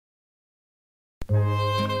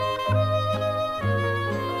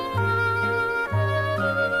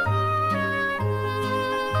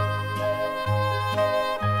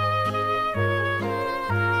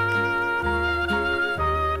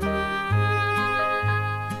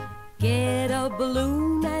Get a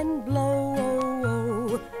balloon and blow, oh,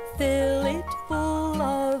 oh, fill it full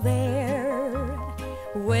of air.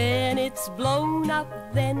 When it's blown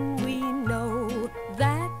up, then we know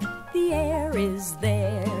that the air is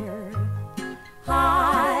there.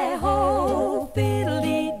 Hi-ho,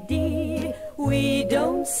 fiddly-dee, we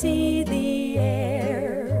don't see the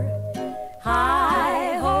air.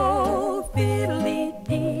 Hi-ho,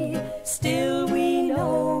 fiddly-dee, still we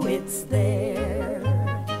know it's there.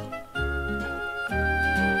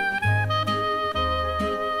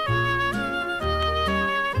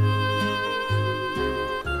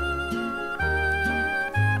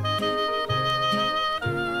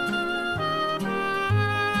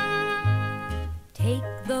 Take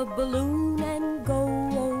the balloon and go,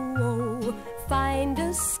 oh, oh, find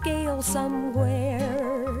a scale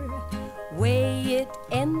somewhere. Weigh it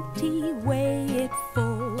empty, weigh it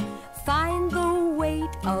full, find the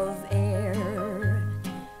weight of air.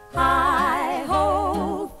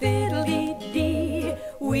 Hi-ho, fiddly-dee,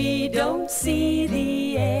 we don't see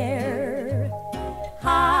the air.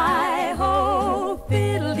 Hi-ho,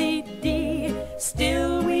 fiddly-dee,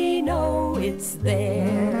 still we know it's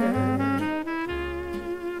there.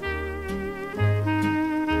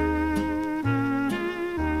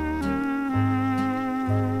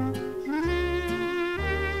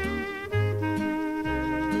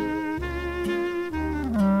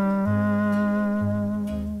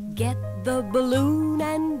 Get the balloon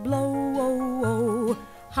and blow, oh, oh,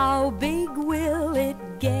 how big will it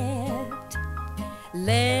get?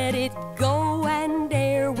 Let it go and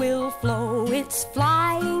air will flow, it's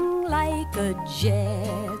flying like a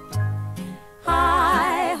jet.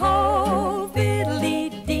 Hi-ho,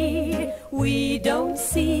 fiddly-dee, we don't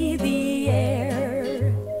see the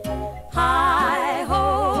air.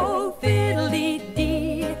 Hi-ho,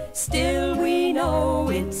 fiddly-dee, still we know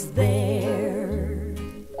it's there.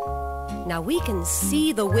 Now we can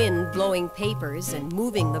see the wind blowing papers and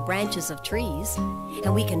moving the branches of trees,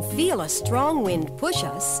 and we can feel a strong wind push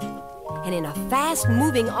us. And in a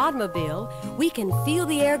fast-moving automobile, we can feel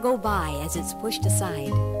the air go by as it's pushed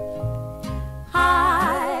aside.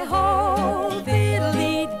 Hi-ho,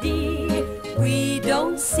 fiddly-dee, we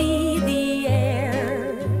don't see the